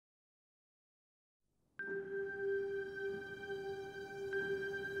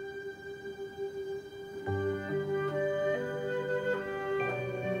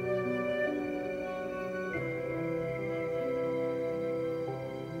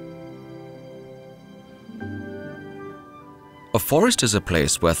A forest is a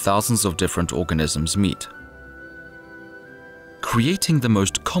place where thousands of different organisms meet, creating the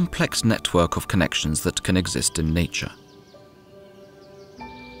most complex network of connections that can exist in nature.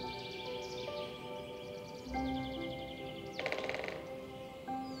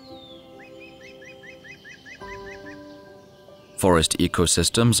 Forest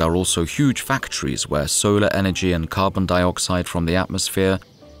ecosystems are also huge factories where solar energy and carbon dioxide from the atmosphere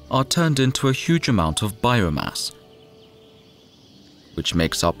are turned into a huge amount of biomass, which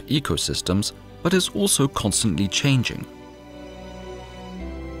makes up ecosystems but is also constantly changing.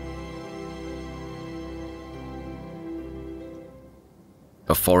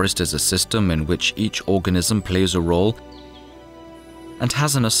 A forest is a system in which each organism plays a role and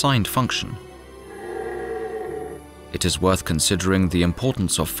has an assigned function. It is worth considering the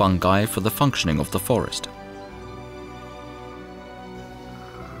importance of fungi for the functioning of the forest.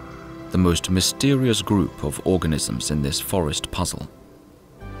 The most mysterious group of organisms in this forest puzzle.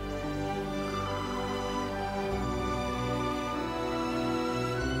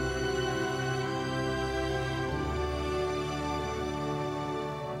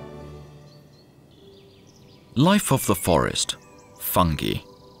 Life of the forest, fungi.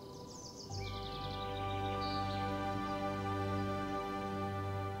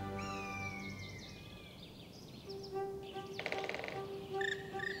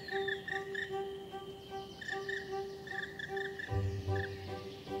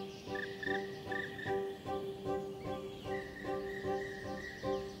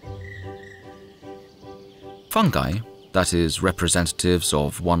 Fungi, that is, representatives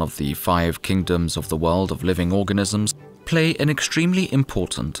of one of the 5 kingdoms of the world of living organisms, play an extremely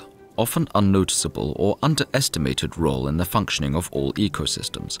important, often unnoticeable or underestimated role in the functioning of all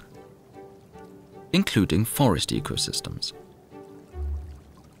ecosystems, including forest ecosystems.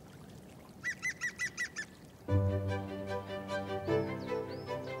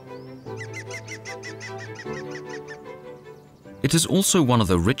 It is also one of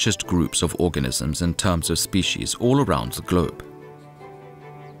the richest groups of organisms in terms of species all around the globe.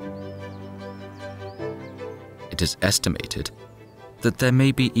 It is estimated that there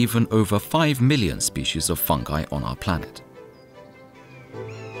may be even over 5 million species of fungi on our planet.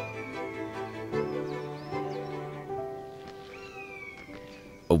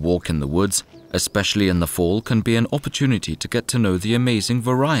 A walk in the woods, especially in the fall, can be an opportunity to get to know the amazing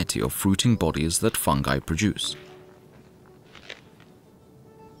variety of fruiting bodies that fungi produce.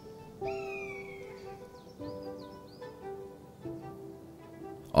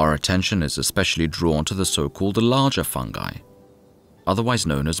 Our attention is especially drawn to the so-called larger fungi, otherwise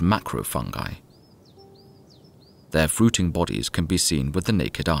known as macrofungi. Their fruiting bodies can be seen with the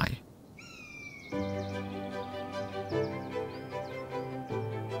naked eye.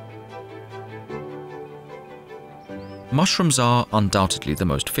 Mushrooms are undoubtedly the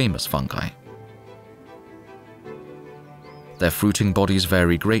most famous fungi. Their fruiting bodies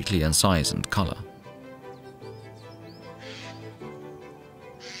vary greatly in size and color.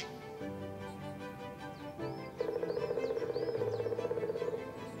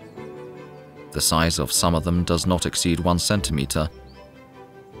 The size of some of them does not exceed 1 centimeter,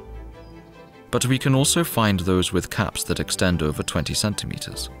 but we can also find those with caps that extend over 20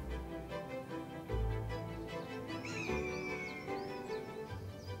 centimeters.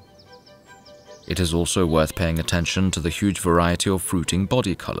 It is also worth paying attention to the huge variety of fruiting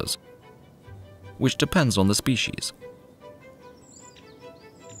body colors, which depends on the species.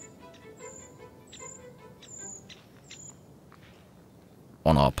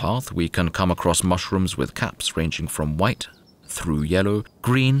 On our path, we can come across mushrooms with caps ranging from white through yellow,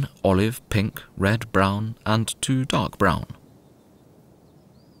 green, olive, pink, red, brown, and to dark brown.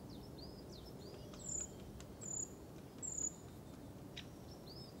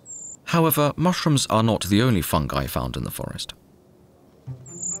 However, mushrooms are not the only fungi found in the forest.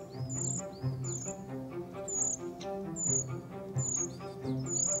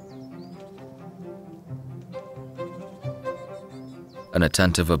 An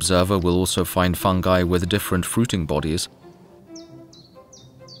attentive observer will also find fungi with different fruiting bodies,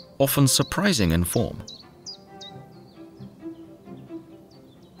 often surprising in form,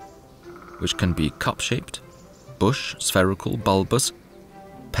 which can be cup-shaped, bush, spherical, bulbous,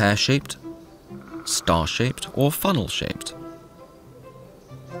 pear-shaped, star-shaped, or funnel-shaped.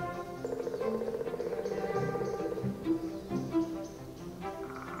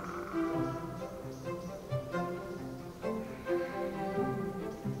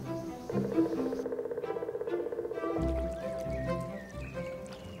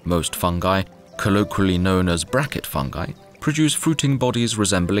 Most fungi, colloquially known as bracket fungi, produce fruiting bodies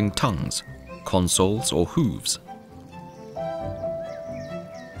resembling tongues, consoles, or hooves.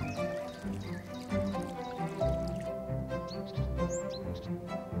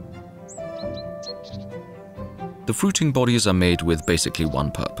 fruiting bodies are made with basically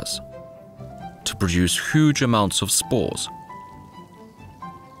one purpose: to produce huge amounts of spores,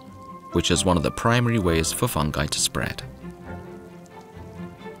 which is one of the primary ways for fungi to spread.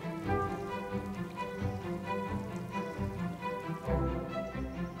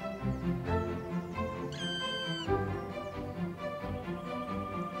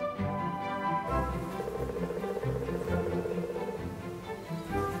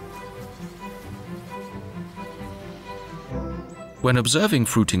 When observing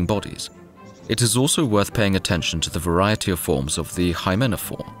fruiting bodies, it is also worth paying attention to the variety of forms of the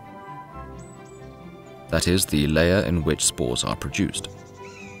hymenophore, that is, the layer in which spores are produced.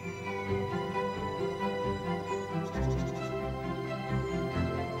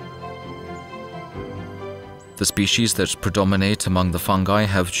 The species that predominate among the fungi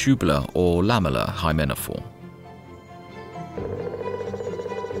have tubular or lamellar hymenophore.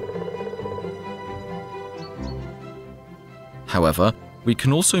 However, we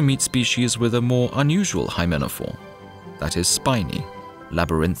can also meet species with a more unusual hymenophore, that is spiny,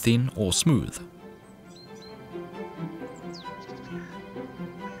 labyrinthine or smooth.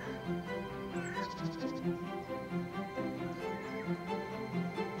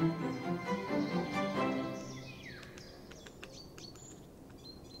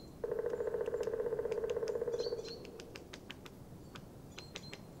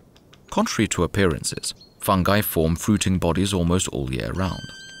 Contrary to appearances, fungi form fruiting bodies almost all year round.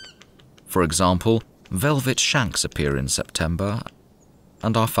 For example, velvet shanks appear in September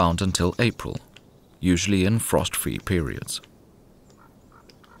and are found until April, usually in frost-free periods.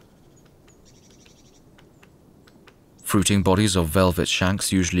 Fruiting bodies of velvet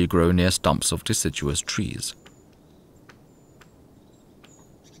shanks usually grow near stumps of deciduous trees.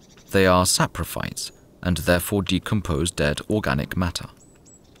 They are saprophytes and therefore decompose dead organic matter.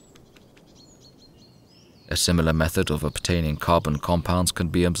 A similar method of obtaining carbon compounds can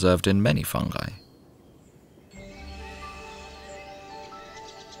be observed in many fungi.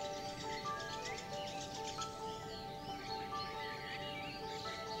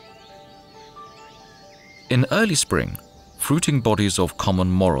 In early spring, fruiting bodies of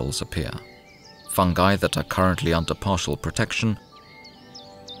common morels appear, fungi that are currently under partial protection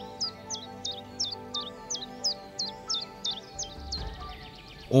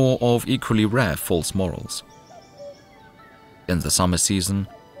or of equally rare false morels. In the summer season,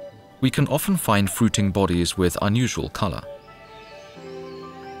 we can often find fruiting bodies with unusual color.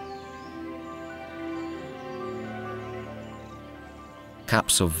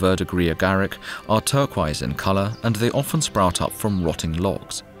 Caps of verdigris agaric are turquoise in color and they often sprout up from rotting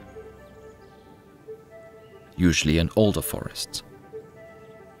logs, usually in alder forests.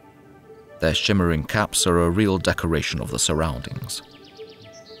 Their shimmering caps are a real decoration of the surroundings.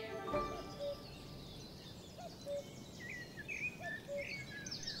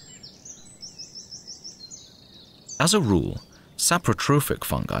 As a rule, saprotrophic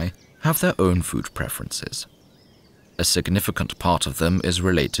fungi have their own food preferences. A significant part of them is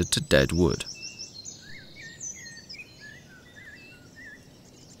related to dead wood.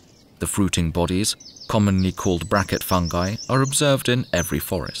 The fruiting bodies, commonly called bracket fungi, are observed in every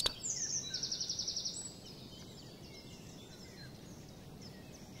forest.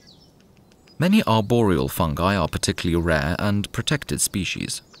 Many arboreal fungi are particularly rare and protected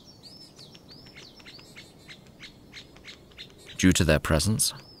species. Due to their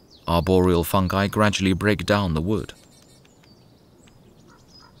presence, arboreal fungi gradually break down the wood.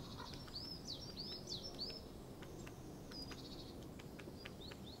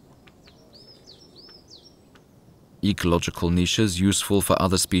 Ecological niches useful for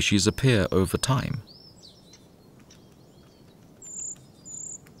other species appear over time.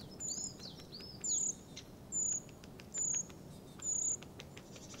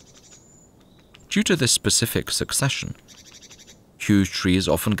 Due to this specific succession, huge trees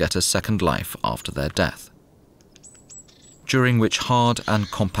often get a second life after their death, during which hard and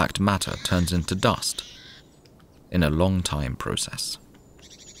compact matter turns into dust in a long time process.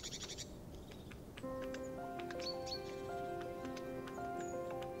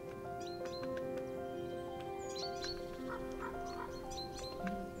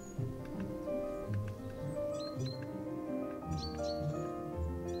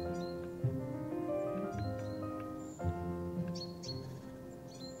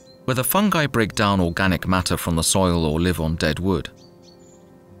 Whether fungi break down organic matter from the soil or live on dead wood,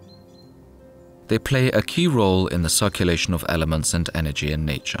 they play a key role in the circulation of elements and energy in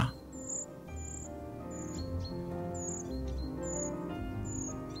nature.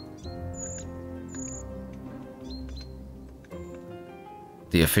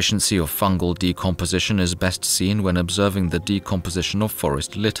 The efficiency of fungal decomposition is best seen when observing the decomposition of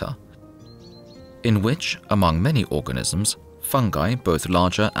forest litter, in which, among many organisms, fungi, both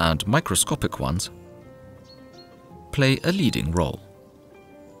larger and microscopic ones, play a leading role.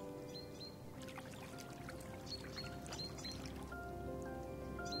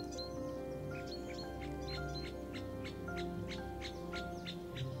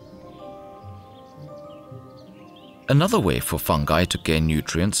 Another way for fungi to gain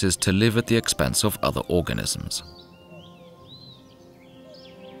nutrients is to live at the expense of other organisms.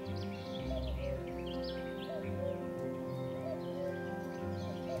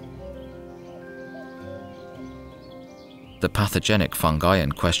 The pathogenic fungi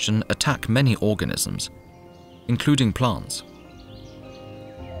in question attack many organisms, including plants.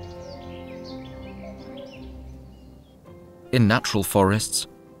 In natural forests,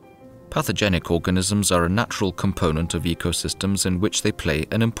 pathogenic organisms are a natural component of ecosystems in which they play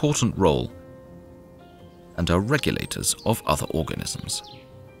an important role and are regulators of other organisms.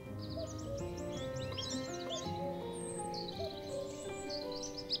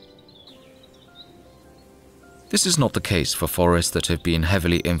 This is not the case for forests that have been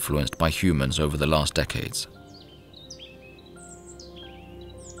heavily influenced by humans over the last decades.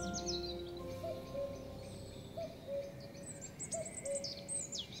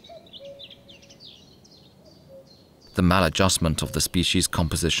 The maladjustment of the species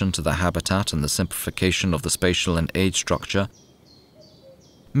composition to the habitat and the simplification of the spatial and age structure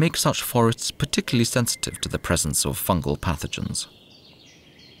make such forests particularly sensitive to the presence of fungal pathogens.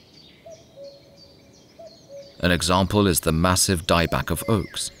 An example is the massive dieback of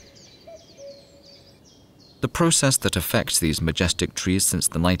oaks. The process that affects these majestic trees since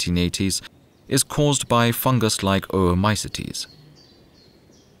the 1980s is caused by fungus-like oomycetes,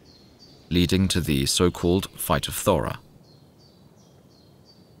 leading to the so-called phytophthora.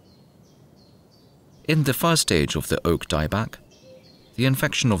 In the first stage of the oak dieback, the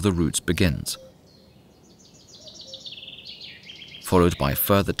infection of the roots begins, followed by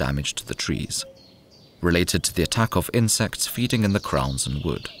further damage to the trees, related to the attack of insects feeding in the crowns and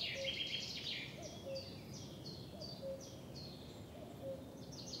wood.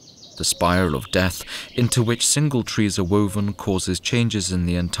 The spiral of death into which single trees are woven causes changes in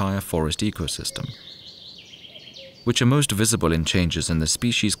the entire forest ecosystem, which are most visible in changes in the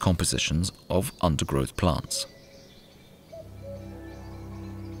species compositions of undergrowth plants.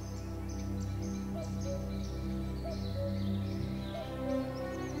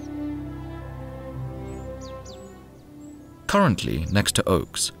 Currently, next to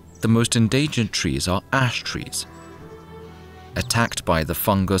oaks, the most endangered trees are ash trees, attacked by the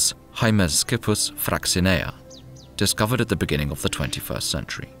fungus Hymescypus fraxinea, discovered at the beginning of the 21st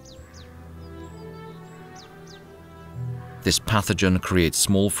century. This pathogen creates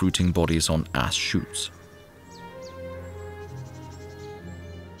small fruiting bodies on ash shoots.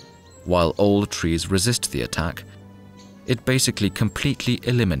 While old trees resist the attack, it basically completely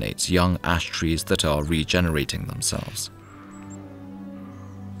eliminates young ash trees that are regenerating themselves.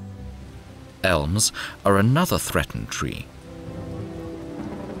 Elms are another threatened tree.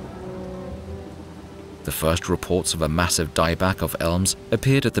 The first reports of a massive dieback of elms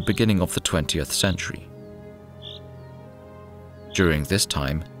appeared at the beginning of the 20th century. During this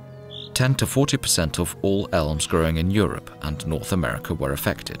time, 10 to 40% of all elms growing in Europe and North America were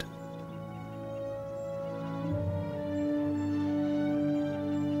affected.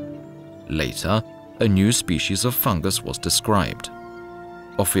 Later, a new species of fungus was described,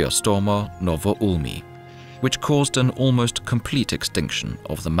 Ophiostoma novo-ulmi, which caused an almost complete extinction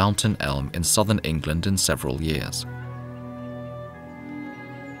of the mountain elm in southern England in several years.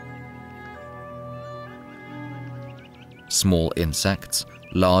 Small insects,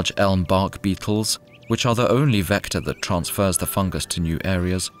 large elm bark beetles, which are the only vector that transfers the fungus to new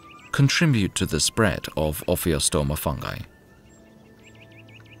areas, contribute to the spread of Ophiostoma fungi.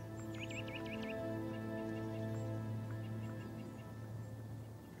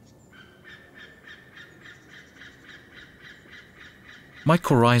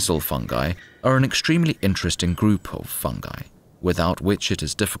 Mycorrhizal fungi are an extremely interesting group of fungi, without which it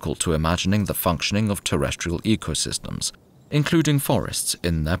is difficult to imagine the functioning of terrestrial ecosystems, including forests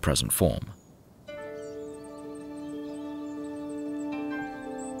in their present form.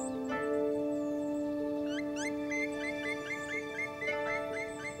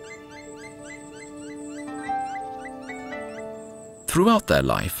 Throughout their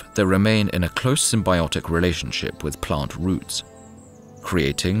life, they remain in a close symbiotic relationship with plant roots,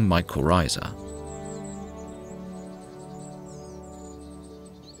 creating mycorrhiza.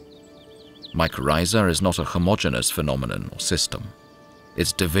 Mycorrhiza is not a homogeneous phenomenon or system.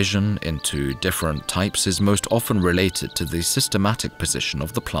 Its division into different types is most often related to the systematic position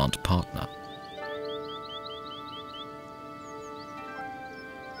of the plant partner.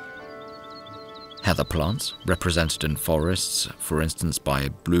 Heather plants, represented in forests, for instance by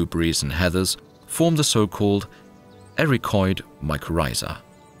blueberries and heathers, form the so-called ericoid mycorrhiza.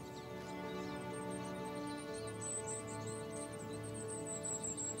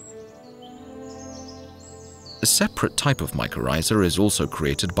 A separate type of mycorrhiza is also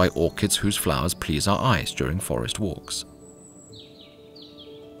created by orchids whose flowers please our eyes during forest walks.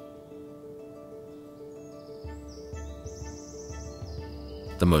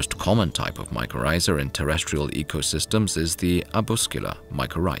 The most common type of mycorrhiza in terrestrial ecosystems is the arbuscular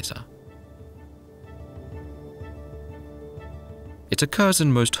mycorrhiza. It occurs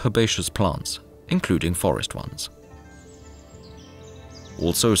in most herbaceous plants, including forest ones.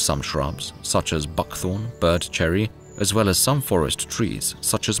 Also some shrubs, such as buckthorn, bird cherry, as well as some forest trees,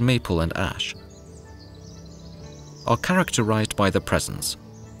 such as maple and ash, are characterized by the presence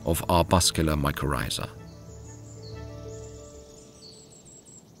of arbuscular mycorrhiza.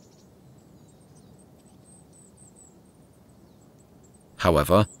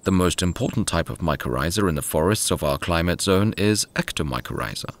 However, the most important type of mycorrhiza in the forests of our climate zone is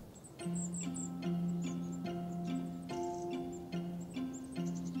ectomycorrhiza.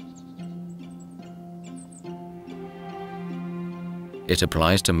 It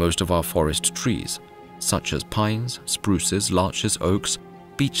applies to most of our forest trees, such as pines, spruces, larches, oaks,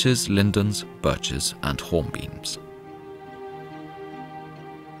 beeches, lindens, birches, and hornbeams.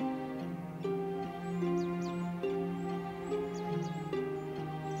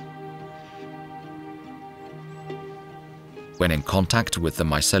 When in contact with the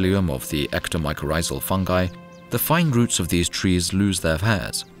mycelium of the ectomycorrhizal fungi, the fine roots of these trees lose their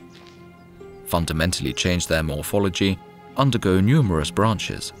hairs, fundamentally change their morphology, undergo numerous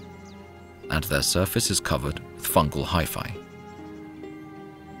branches, and their surface is covered with fungal hyphae.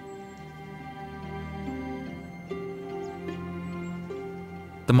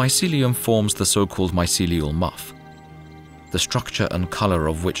 The mycelium forms the so-called mycelial muff, the structure and color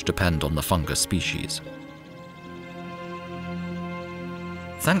of which depend on the fungus species.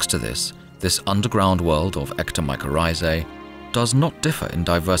 Thanks to this underground world of ectomycorrhizae does not differ in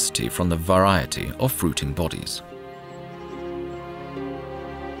diversity from the variety of fruiting bodies.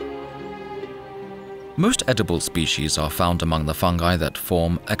 Most edible species are found among the fungi that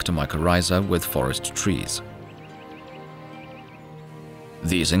form ectomycorrhiza with forest trees.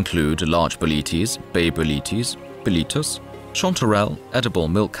 These include large boletes, bay boletes, boletus, chanterelle, edible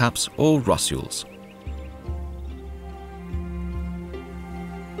milkcaps, or russules.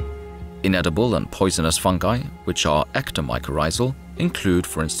 Inedible and poisonous fungi, which are ectomycorrhizal, include,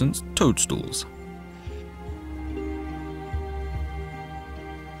 for instance, toadstools.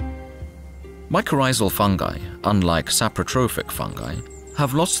 Mycorrhizal fungi, unlike saprotrophic fungi,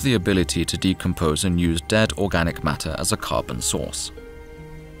 have lost the ability to decompose and use dead organic matter as a carbon source.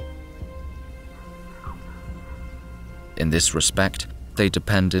 In this respect, they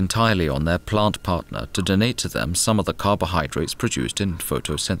depend entirely on their plant partner to donate to them some of the carbohydrates produced in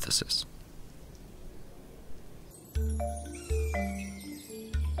photosynthesis.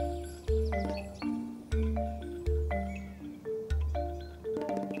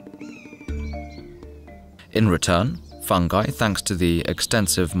 In return, fungi, thanks to the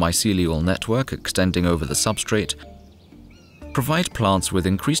extensive mycelial network extending over the substrate, provide plants with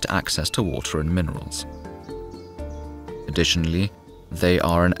increased access to water and minerals. Additionally, they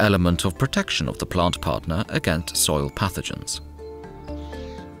are an element of protection of the plant partner against soil pathogens.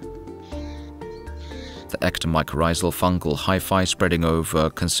 The ectomycorrhizal fungal hyphae spreading over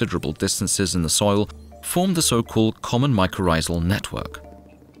considerable distances in the soil form the so-called common mycorrhizal network.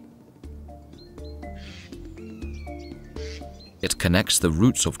 It connects the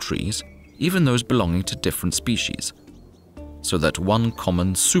roots of trees, even those belonging to different species, so that one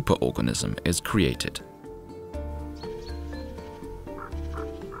common superorganism is created.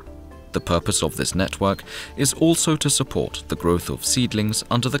 The purpose of this network is also to support the growth of seedlings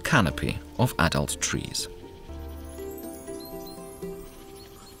under the canopy of adult trees.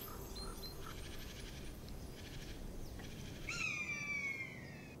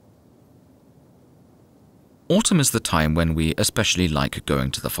 Autumn is the time when we especially like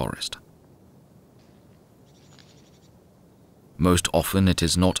going to the forest. Most often it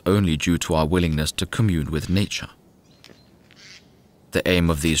is not only due to our willingness to commune with nature. The aim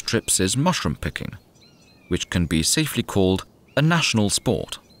of these trips is mushroom picking, which can be safely called a national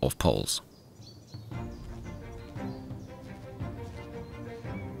sport of Poles.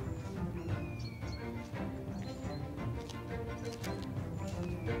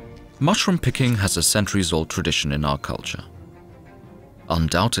 Mushroom picking has a centuries-old tradition in our culture.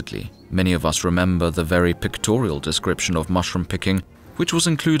 Undoubtedly, many of us remember the very pictorial description of mushroom picking, which was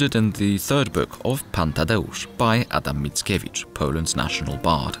included in the third book of Pan Tadeusz by Adam Mickiewicz, Poland's national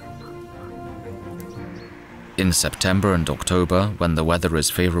bard. In September and October, when the weather is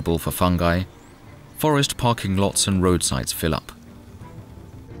favorable for fungi, forest parking lots and roadsides fill up.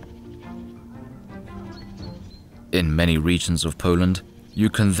 In many regions of Poland, you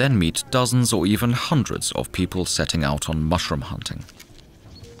can then meet dozens or even hundreds of people setting out on mushroom hunting.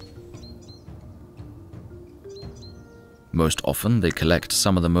 Most often they collect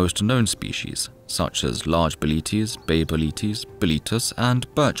some of the most known species, such as large boletes, bay boletes, boletus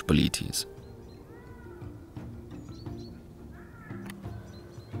and birch boletes.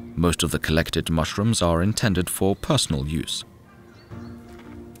 Most of the collected mushrooms are intended for personal use.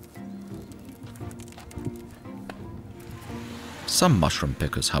 Some mushroom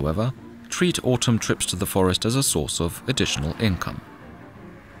pickers, however, treat autumn trips to the forest as a source of additional income.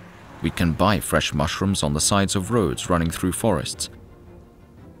 We can buy fresh mushrooms on the sides of roads running through forests,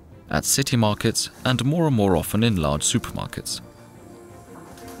 at city markets, and more often in large supermarkets.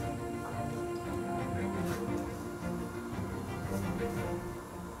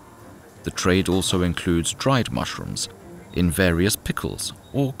 The trade also includes dried mushrooms in various pickles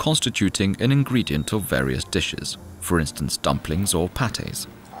or constituting an ingredient of various dishes, for instance dumplings or pâtés.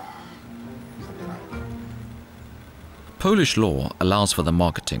 Polish law allows for the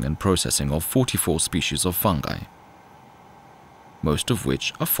marketing and processing of 44 species of fungi, most of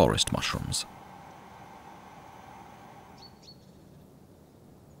which are forest mushrooms.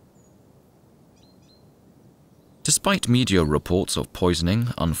 Despite media reports of poisoning,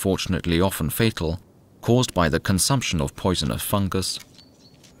 unfortunately often fatal, caused by the consumption of poisonous fungus,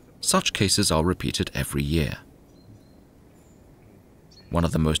 such cases are repeated every year. One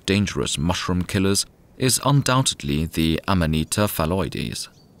of the most dangerous mushroom killers is undoubtedly the Amanita phalloides,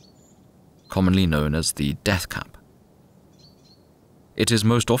 commonly known as the death cap. It is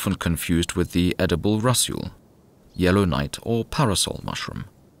most often confused with the edible rusule, yellow knight or parasol mushroom.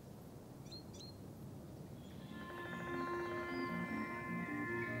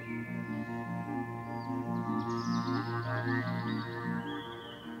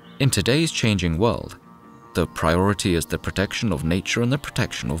 In today's changing world, the priority is the protection of nature and the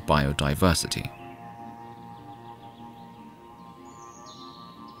protection of biodiversity.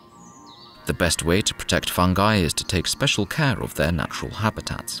 The best way to protect fungi is to take special care of their natural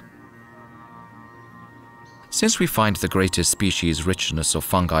habitats. Since we find the greatest species richness of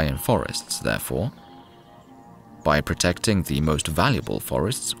fungi in forests, therefore, by protecting the most valuable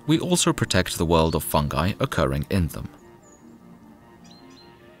forests, we also protect the world of fungi occurring in them.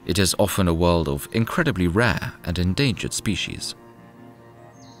 It is often a world of incredibly rare and endangered species.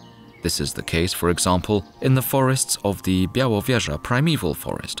 This is the case, for example, in the forests of the Białowieża primeval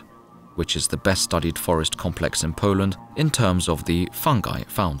forest, which is the best studied forest complex in Poland in terms of the fungi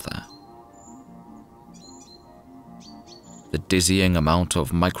found there. The dizzying amount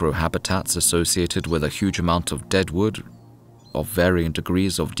of microhabitats associated with a huge amount of dead wood of varying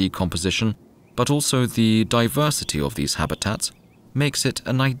degrees of decomposition, but also the diversity of these habitats, makes it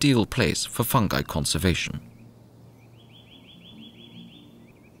an ideal place for fungi conservation.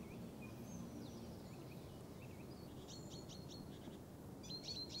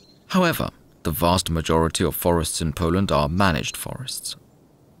 However, the vast majority of forests in Poland are managed forests.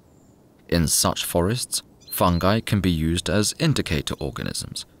 In such forests, fungi can be used as indicator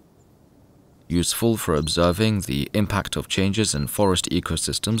organisms, useful for observing the impact of changes in forest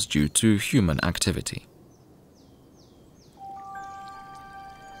ecosystems due to human activity.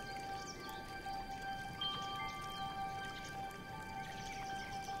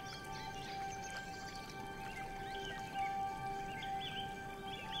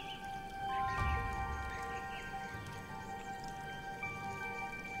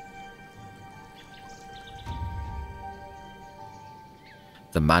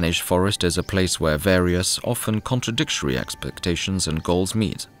 The managed forest is a place where various, often contradictory expectations and goals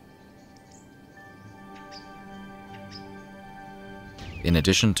meet. In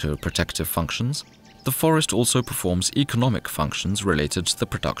addition to protective functions, the forest also performs economic functions related to the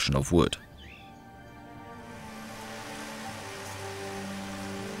production of wood.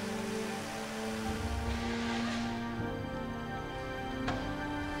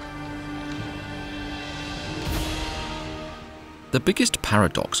 The biggest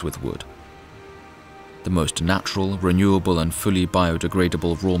paradox with wood, the most natural, renewable and fully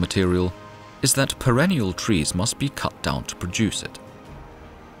biodegradable raw material, is that perennial trees must be cut down to produce it.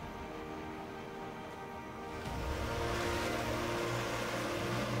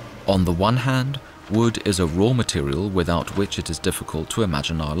 On the one hand, wood is a raw material without which it is difficult to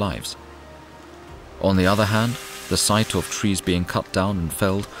imagine our lives. On the other hand, the sight of trees being cut down and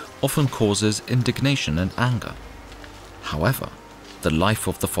felled often causes indignation and anger. However, the life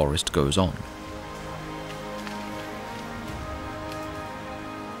of the forest goes on.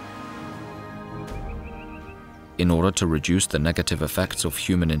 In order to reduce the negative effects of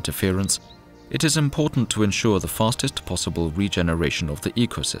human interference, it is important to ensure the fastest possible regeneration of the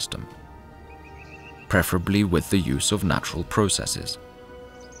ecosystem, preferably with the use of natural processes.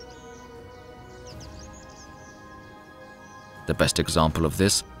 The best example of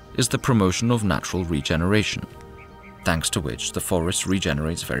this is the promotion of natural regeneration, thanks to which the forest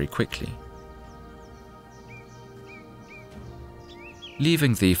regenerates very quickly.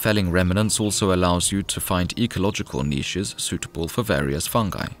 Leaving the felling remnants also allows you to find ecological niches suitable for various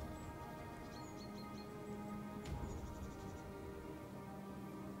fungi.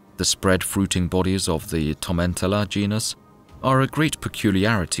 The spread fruiting bodies of the Tomentella genus are a great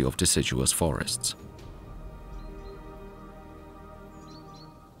peculiarity of deciduous forests.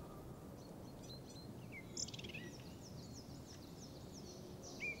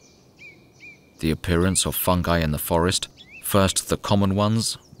 The appearance of fungi in the forest, first the common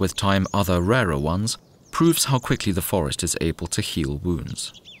ones, with time other rarer ones, proves how quickly the forest is able to heal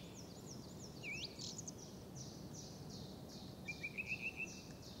wounds.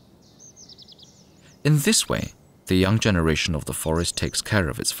 In this way, the young generation of the forest takes care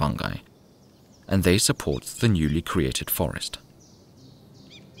of its fungi, and they support the newly created forest.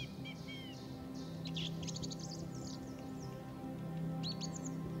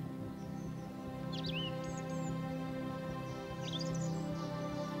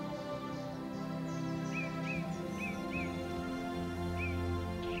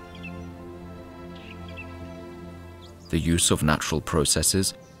 The use of natural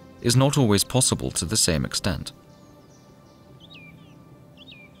processes is not always possible to the same extent.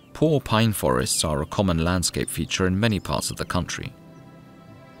 Poor pine forests are a common landscape feature in many parts of the country.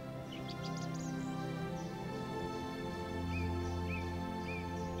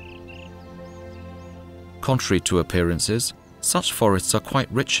 Contrary to appearances, such forests are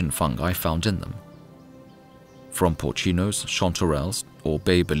quite rich in fungi found in them. From porcinos, chanterelles, or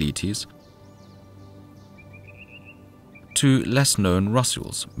bay bolites, to less-known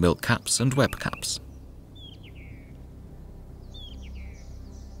russules, milkcaps and webcaps.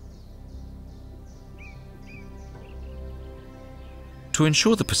 To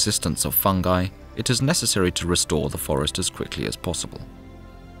ensure the persistence of fungi, it is necessary to restore the forest as quickly as possible.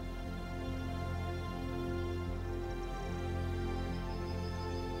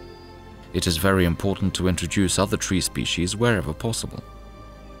 It is very important to introduce other tree species wherever possible.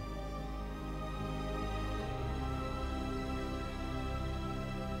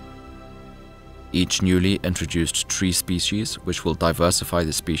 Each newly introduced tree species, which will diversify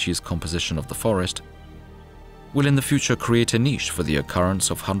the species composition of the forest, will in the future create a niche for the occurrence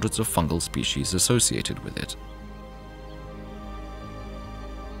of hundreds of fungal species associated with it.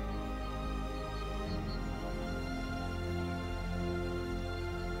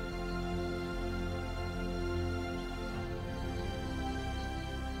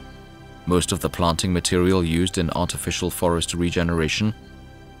 Most of the planting material used in artificial forest regeneration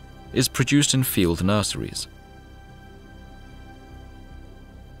is produced in field nurseries.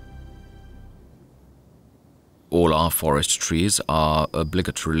 All our forest trees are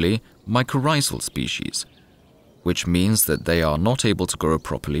obligatorily mycorrhizal species, which means that they are not able to grow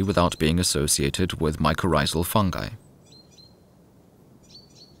properly without being associated with mycorrhizal fungi.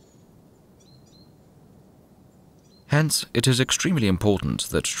 Hence, it is extremely important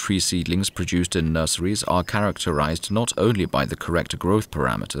that tree seedlings produced in nurseries are characterized not only by the correct growth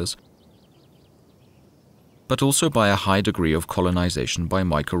parameters, but also by a high degree of colonization by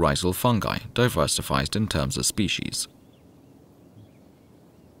mycorrhizal fungi, diversified in terms of species.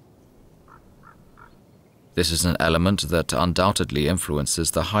 This is an element that undoubtedly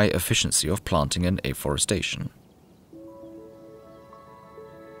influences the high efficiency of planting and afforestation.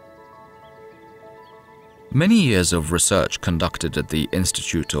 Many years of research conducted at the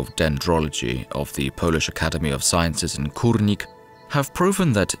Institute of Dendrology of the Polish Academy of Sciences in Górnik have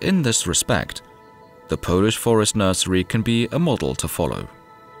proven that in this respect, the Polish forest nursery can be a model to follow.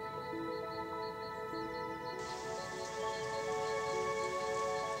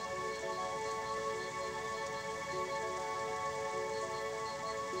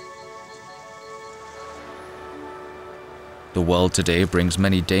 The world today brings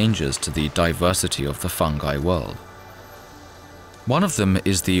many dangers to the diversity of the fungi world. One of them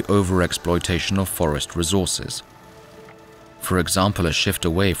is the overexploitation of forest resources. For example, a shift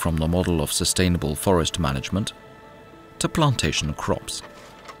away from the model of sustainable forest management to plantation crops.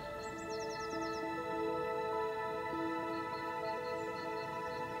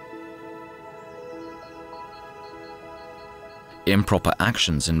 Improper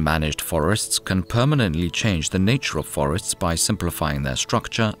actions in managed forests can permanently change the nature of forests by simplifying their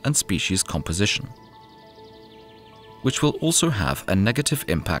structure and species composition, which will also have a negative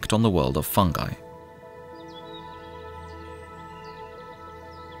impact on the world of fungi.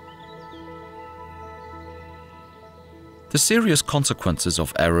 The serious consequences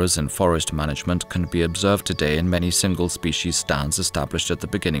of errors in forest management can be observed today in many single-species stands established at the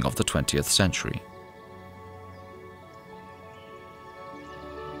beginning of the 20th century.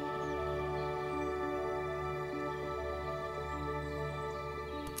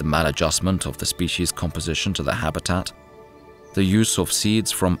 The maladjustment of the species composition to the habitat, the use of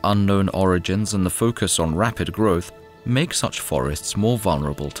seeds from unknown origins, and the focus on rapid growth make such forests more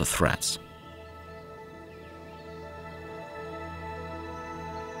vulnerable to threats.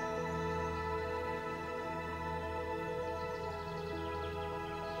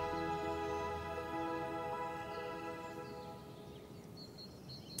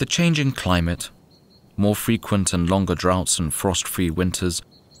 The changing climate, more frequent and longer droughts and frost-free winters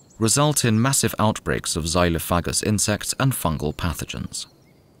result in massive outbreaks of xylophagous insects and fungal pathogens.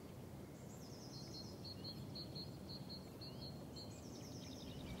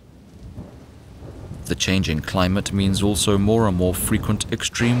 The changing climate means also more and more frequent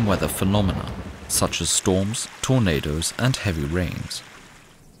extreme weather phenomena, such as storms, tornadoes, and heavy rains.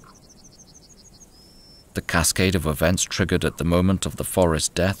 The cascade of events triggered at the moment of the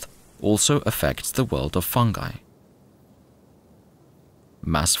forest death also affects the world of fungi.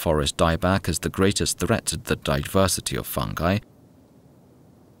 Mass forest dieback is the greatest threat to the diversity of fungi,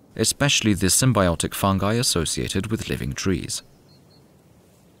 especially the symbiotic fungi associated with living trees.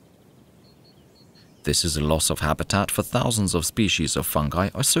 This is a loss of habitat for thousands of species of fungi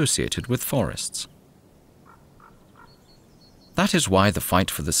associated with forests. That is why the fight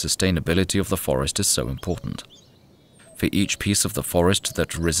for the sustainability of the forest is so important. For each piece of the forest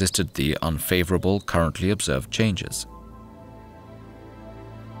that resisted the unfavorable currently observed changes.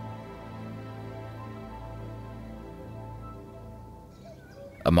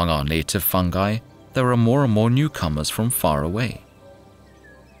 Among our native fungi, there are more and more newcomers from far away.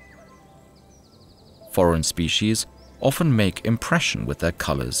 Foreign species often make impression with their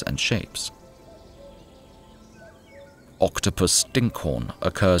colors and shapes. Octopus stinkhorn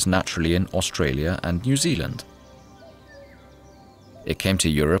occurs naturally in Australia and New Zealand. It came to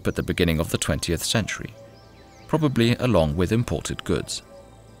Europe at the beginning of the 20th century, probably along with imported goods.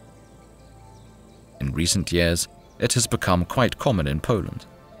 In recent years, it has become quite common in Poland.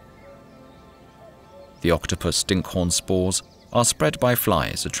 The octopus stinkhorn spores are spread by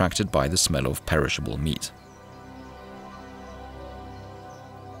flies attracted by the smell of perishable meat.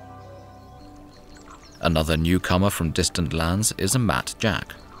 Another newcomer from distant lands is a mat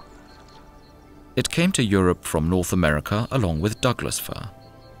jack. It came to Europe from North America along with Douglas fir.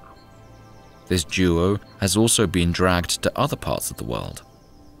 This duo has also been dragged to other parts of the world.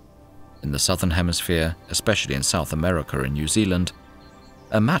 In the southern hemisphere, especially in South America and New Zealand,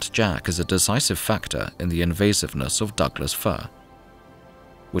 a mat jack is a decisive factor in the invasiveness of Douglas fir,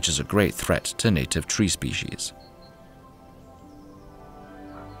 which is a great threat to native tree species.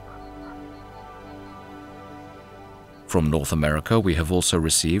 From North America, we have also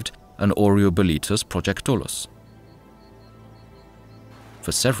received an Oreobolitus projectulus.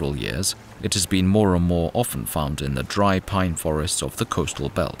 For several years, it has been more and more often found in the dry pine forests of the coastal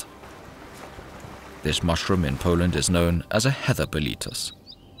belt. This mushroom in Poland is known as a heather boletus.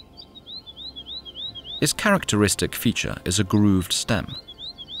 Its characteristic feature is a grooved stem,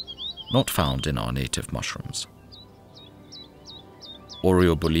 not found in our native mushrooms.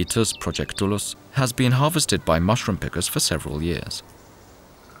 Oreobolitus projectulus has been harvested by mushroom pickers for several years.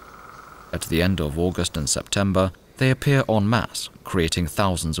 At the end of August and September, they appear en masse, creating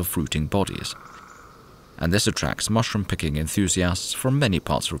thousands of fruiting bodies. And this attracts mushroom picking enthusiasts from many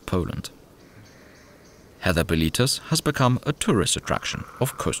parts of Poland. Heather boletus has become a tourist attraction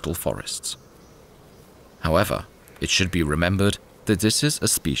of coastal forests. However, it should be remembered that this is a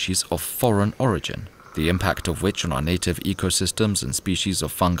species of foreign origin, the impact of which on our native ecosystems and species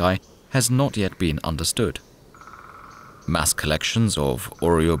of fungi has not yet been understood. Mass collections of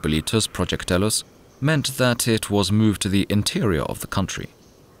Oreobolitus projectulus meant that it was moved to the interior of the country.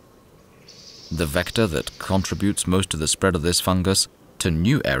 The vector that contributes most to the spread of this fungus to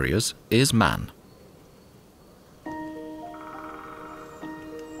new areas is man.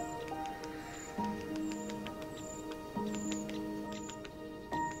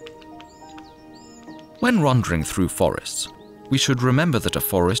 When wandering through forests, we should remember that a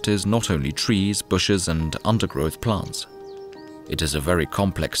forest is not only trees, bushes, and undergrowth plants. It is a very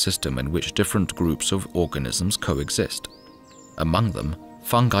complex system in which different groups of organisms coexist. Among them,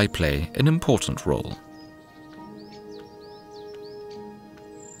 fungi play an important role.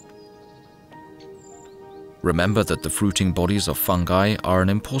 Remember that the fruiting bodies of fungi are an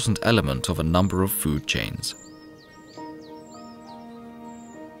important element of a number of food chains.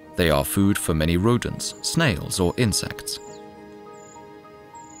 They are food for many rodents, snails, or insects.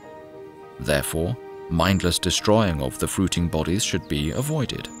 Therefore, mindless destroying of the fruiting bodies should be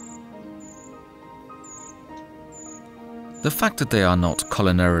avoided. The fact that they are not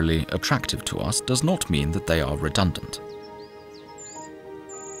culinarily attractive to us does not mean that they are redundant.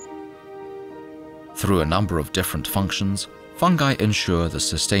 Through a number of different functions, fungi ensure the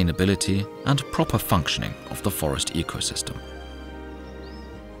sustainability and proper functioning of the forest ecosystem.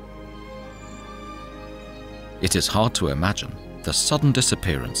 It is hard to imagine the sudden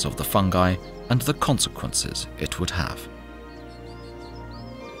disappearance of the fungi and the consequences it would have.